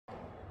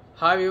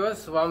Hi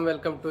viewers, warm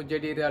welcome to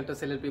JD Realtors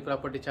LLP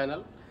Property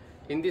Channel.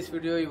 In this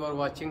video you are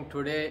watching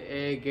today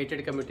a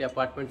gated community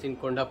apartments in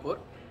Kondapur.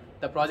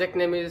 The project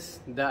name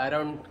is the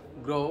Around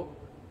Grove.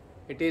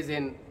 It is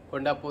in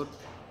Kondapur.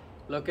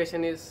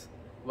 Location is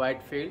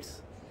White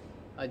Fields,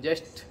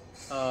 just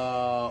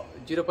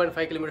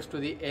 0.5 kilometers to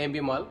the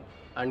AMB Mall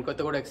and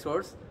Kottagoda X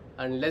roads,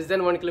 and less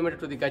than 1 kilometer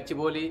to the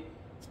Gachibowli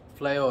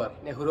flyover,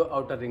 Nehru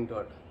Outer Ring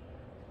Road.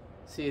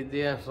 See,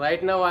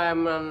 right now I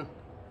am on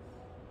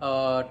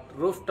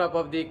rooftop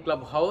of the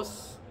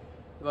clubhouse.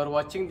 You are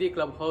watching the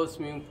clubhouse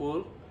swimming pool,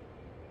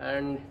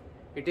 and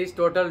it is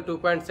total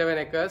 2.7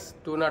 acres,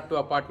 202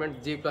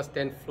 apartments, G plus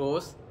 10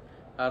 floors.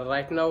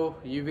 Right now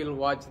you will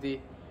watch the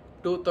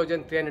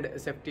 2300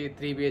 SFT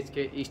 3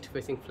 BHK east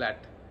facing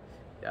flat.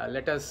 Yeah,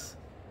 let us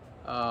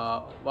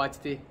watch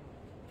the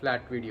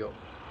flat video.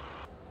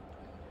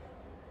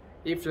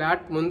 ఈ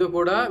flat ముందు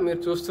కూడా మీరు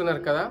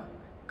చూస్తున్నారు కదా,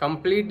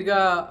 కంప్లీట్గా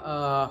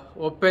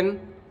open.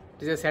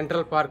 It is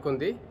central park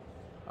ఉంది.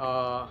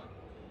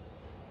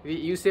 ఇది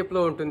you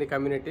షేప్లో ఉంటుంది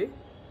కమ్యూనిటీ.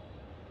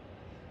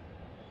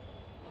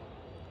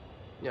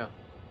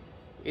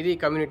 ఇది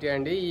కమ్యూనిటీ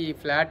అండి. ఈ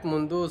ఫ్లాట్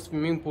ముందు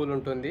స్విమ్మింగ్ పూల్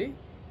ఉంటుంది.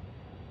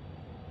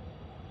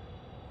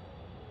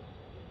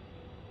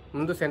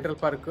 ముందు సెంట్రల్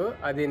పార్క్,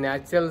 అది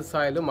న్యాచురల్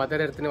సాయిల్,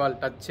 మదర్ ఎర్త్ని వాళ్ళు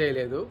టచ్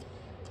చేయలేదు.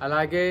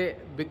 అలాగే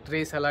బిగ్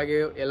ట్రీస్ అలాగే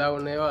ఎలా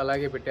ఉన్నాయో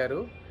అలాగే పెట్టారు.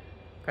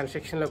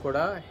 కన్స్ట్రక్షన్లో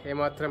కూడా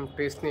ఏమాత్రం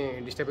ట్రీస్ని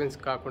డిస్టర్బెన్స్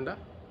కాకుండా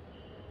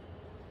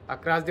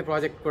అక్రాస్ ది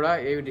ప్రాజెక్ట్ కూడా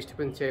ఏవి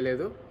డిస్టర్బెన్స్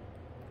చేయలేదు.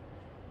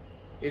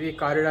 ఇది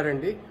కారిడార్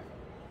అండి.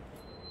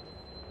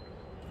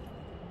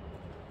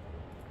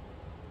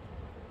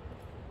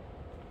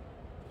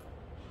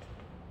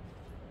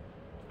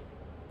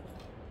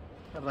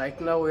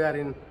 Right now we are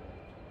in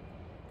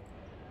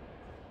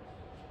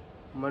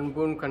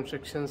మన్బూన్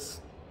constructions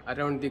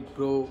around the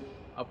grove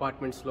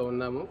అపార్ట్మెంట్స్లో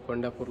ఉన్నాము.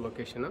 కొండాపూర్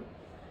లొకేషన్.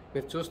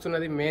 మీరు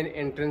చూస్తున్నది main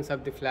entrance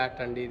of the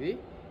flat అండి. ఇది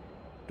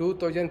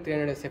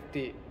 2300 SFT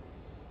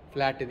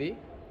ఫ్లాట్. ఇది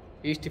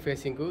east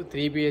facing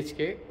 3 BHK.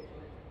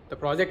 The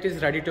project is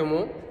ready to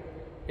move.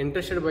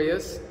 Interested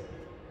buyers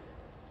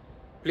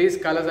please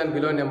call us on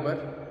below number.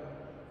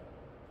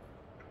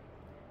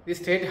 ఇది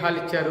state hall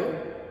ఇచ్చారు.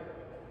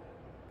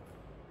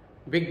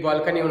 Big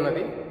balcony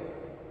ఉన్నది.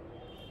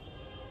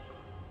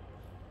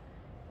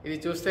 ఇది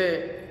చూస్తే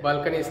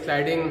బాల్కనీ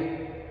స్లైడింగ్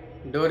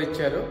డోర్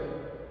ఇచ్చారు.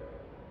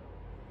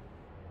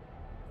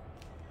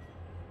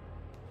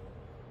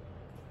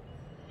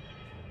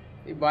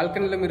 ఈ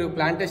బాల్కనీలో మీరు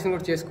ప్లాంటేషన్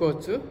కూడా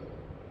చేసుకోవచ్చు.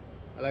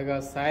 అలాగా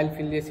సాయిల్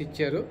ఫిల్ చేసి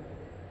ఇచ్చారు.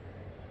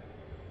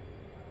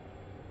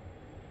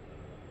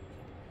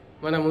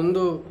 మన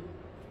ముందు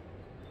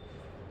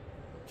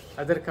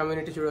అదర్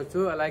కమ్యూనిటీ చూడవచ్చు.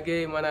 అలాగే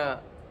మన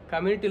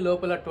కమ్యూనిటీ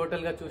లోపల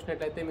టోటల్గా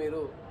చూసినట్లయితే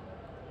మీరు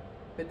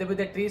పెద్ద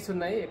పెద్ద ట్రీస్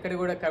ఉన్నాయి. ఎక్కడ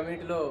కూడా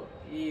కమ్యూనిటీలో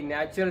ఈ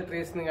న్యాచురల్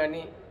ట్రీస్ని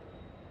కానీ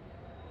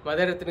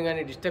మదర్ ఎర్త్ని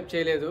కానీ డిస్టర్బ్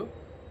చేయలేదు.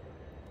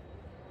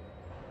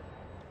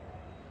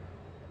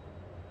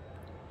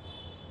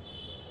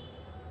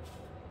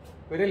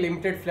 Very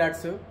limited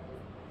flats,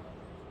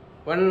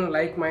 one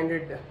like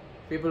minded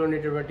people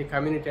ఉండేటటువంటి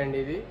కమ్యూనిటీ అండి.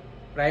 ఇది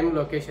ప్రైమ్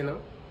లొకేషన్.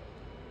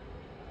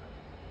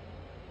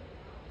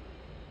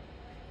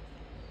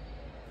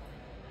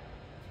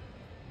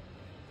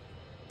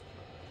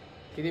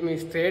 ఇది మీ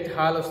స్ట్రేట్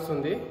హాల్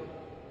వస్తుంది.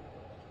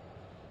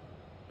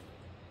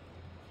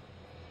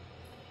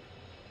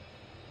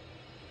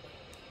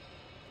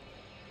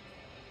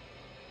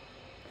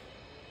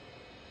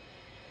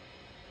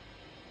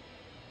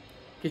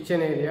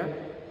 Kitchen area.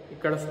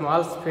 ఇక్కడ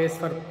స్మాల్ స్పేస్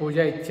ఫర్ పూజ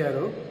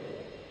ఇచ్చారు.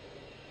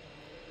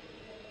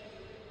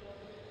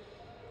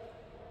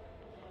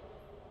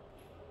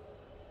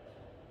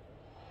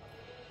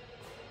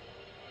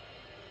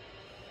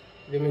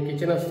 ఇది మీ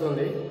కిచెన్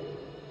వస్తుంది.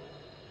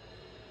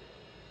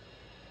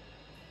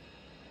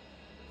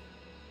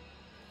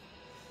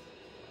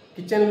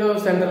 కిచెన్లో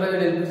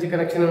సెంట్రలైజ్డ్ ఎల్పిజి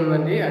కనెక్షన్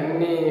ఉందండి.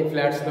 అన్ని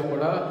ఫ్లాట్స్లో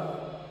కూడా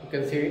యూ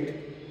కెన్ సీ ఇట్.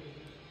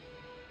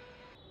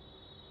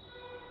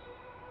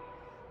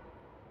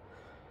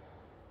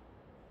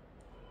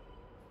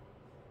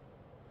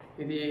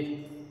 ఇది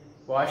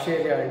వాష్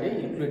ఏరియా అండి,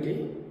 యూటిలిటీ.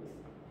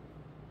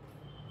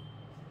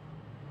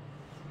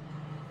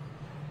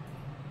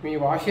 మీ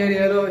వాష్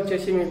ఏరియాలో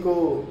వచ్చేసి మీకు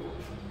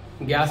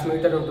గ్యాస్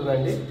మీటర్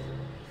ఉంటుందండి.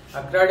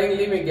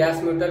 అకార్డింగ్లీ మీ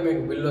గ్యాస్ మీటర్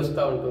మీకు బిల్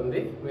వస్తూ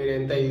ఉంటుంది. మీరు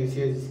ఎంత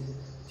యూసేజ్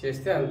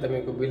చేస్తే అంత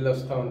మీకు బిల్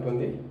వస్తూ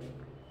ఉంటుంది.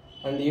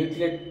 And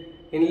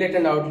inlet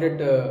and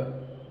outlet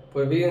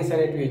provisions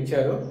అనేటివి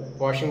ఇచ్చారు.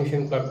 వాషింగ్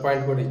మిషన్ ప్లగ్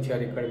పాయింట్ కూడా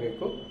ఇచ్చారు ఇక్కడ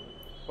మీకు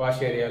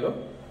వాష్ ఏరియాలో.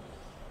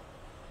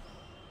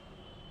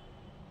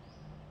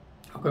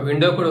 ఒక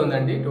విండో కూడా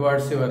ఉందండి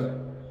towards your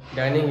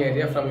dining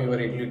area from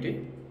your utility.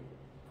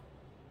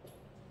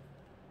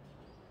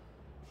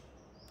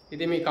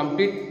 ఇది మీ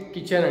కంప్లీట్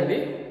కిచెన్ అండి.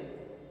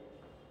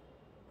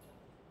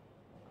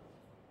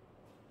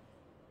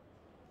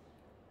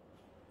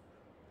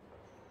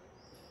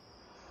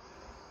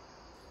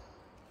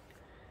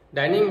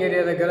 డైనింగ్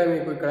ఏరియా దగ్గర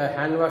మీకు ఇక్కడ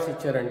హ్యాండ్ వాష్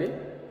ఇచ్చారండి.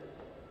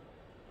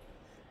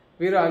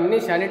 వీరు అన్ని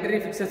శానిటరీ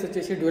ఫిక్సెస్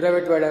వచ్చేసి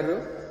డ్యూరావేట్ వాడారు.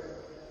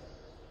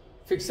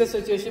 ఫిక్సెస్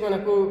వచ్చేసి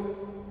మనకు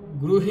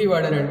గ్రూహీ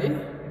వాడారండి.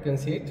 you can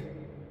see it.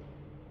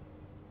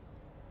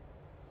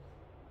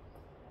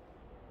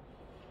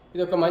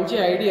 ఇది ఒక మంచి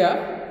ఐడియా.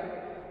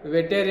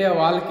 వెట్ ఏరియా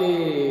వాల్కి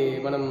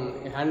మనం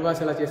హ్యాండ్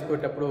వాష్ ఎలా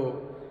చేసుకునేటప్పుడు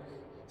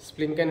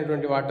స్ప్లింక్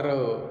అయినటువంటి వాటర్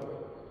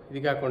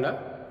ఇది కాకుండా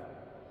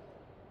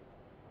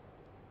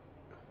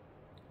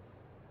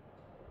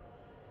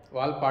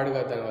వాల్ పాడు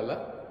కాదు, దానివల్ల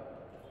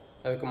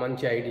అదొక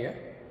మంచి ఐడియా.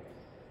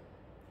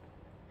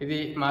 ఇది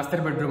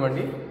మాస్టర్ బెడ్రూమ్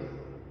అండి.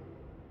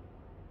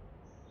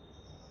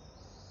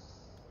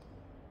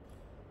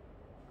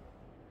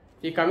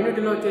 ఈ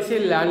కమ్యూనిటీలో వచ్చేసి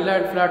land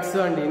lord flats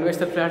and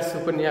investor flats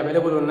కొన్ని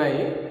అవైలబుల్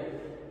ఉన్నాయి.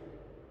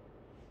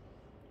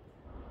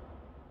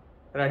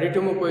 రెడీ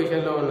టు మూవ్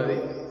పొజిషన్లో ఉన్నది.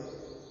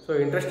 సో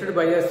ఇంట్రెస్టెడ్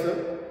బయర్స్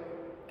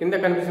కింద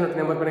కనిపిస్తున్న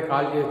నెంబర్ పైన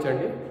కాల్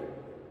చేయొచ్చండి.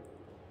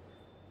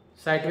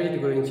 సైట్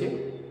విజిట్ గురించి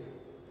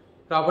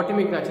ప్రాపర్టీ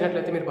మీకు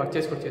నచ్చినట్లయితే మీరు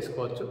పర్చేస్ కూడా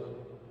చేసుకోవచ్చు.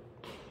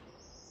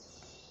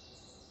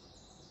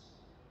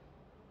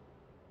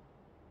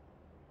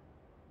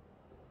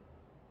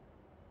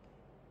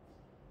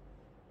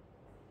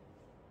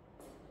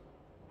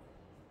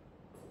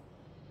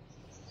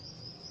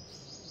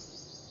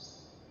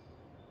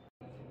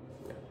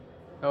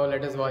 Now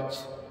let us watch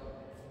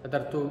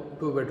other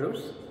two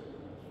bedrooms.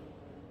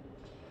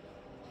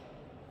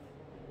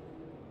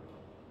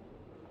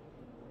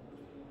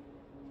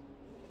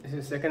 This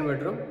is second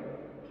bedroom.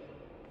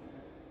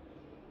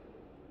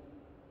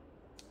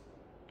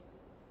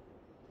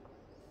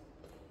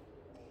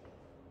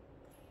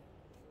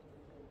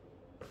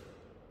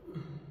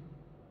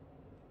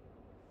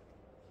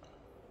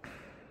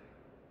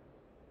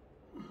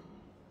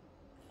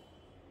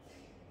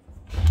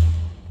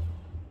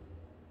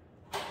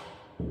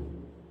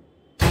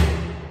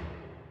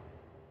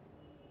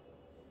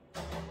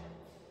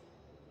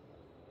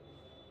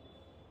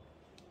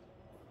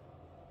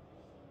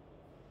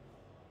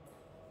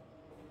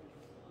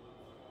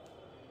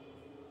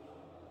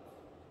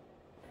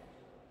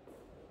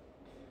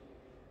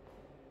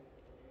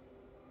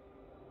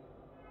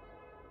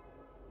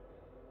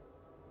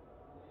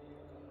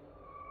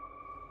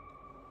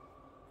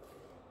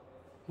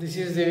 This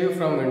is the view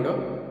from window.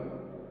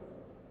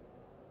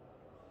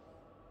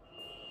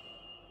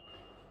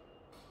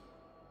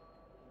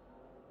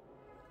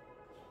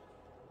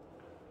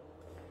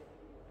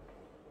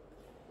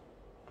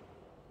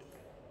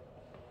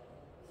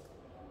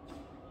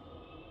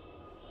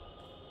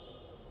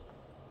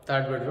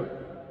 Third bedroom.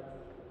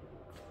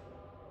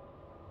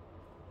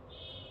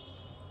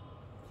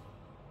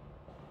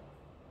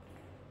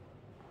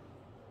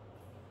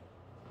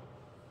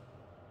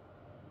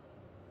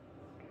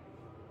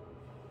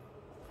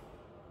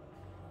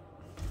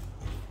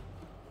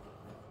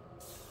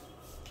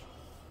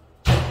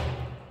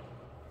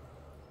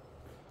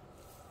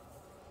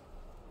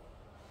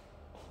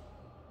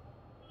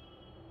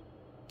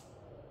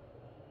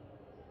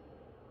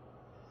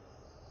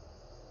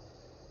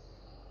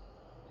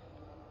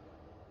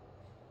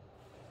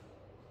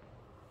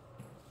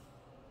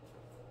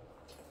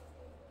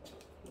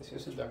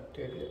 This is the duct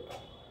area.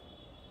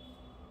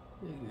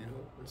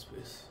 Open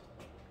space.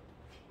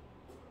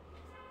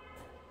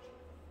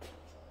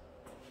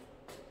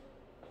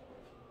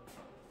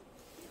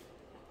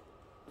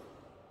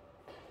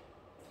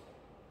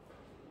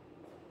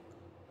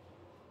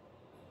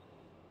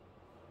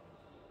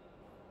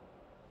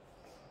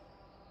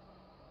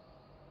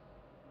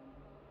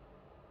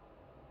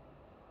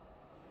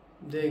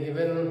 They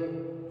given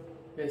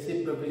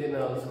AC provision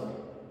also.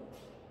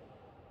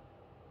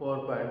 4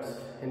 points,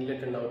 inlet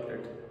and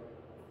outlet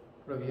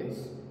provisions.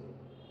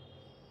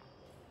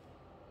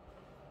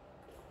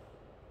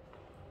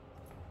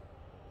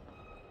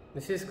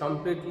 This is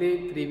completely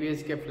 3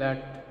 BHK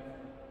flat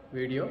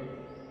video.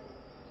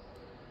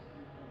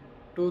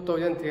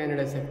 2300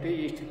 SFT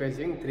east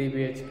facing 3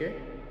 BHK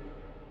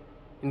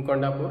in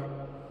Kondapur.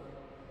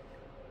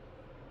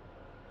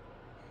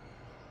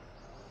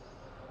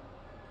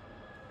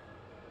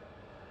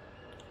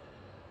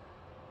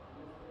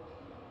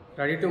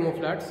 Ready to move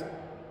flats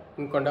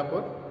in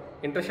Kondapur.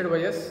 Interested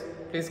buyers,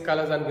 please call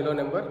us on below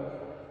number.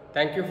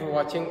 Thank you for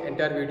watching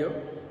entire video.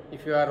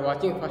 If you are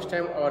watching first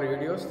time our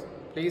videos,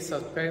 please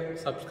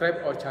subscribe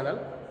our channel.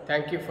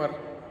 Thank you for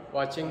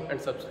watching and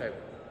subscribe.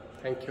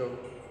 Thank you.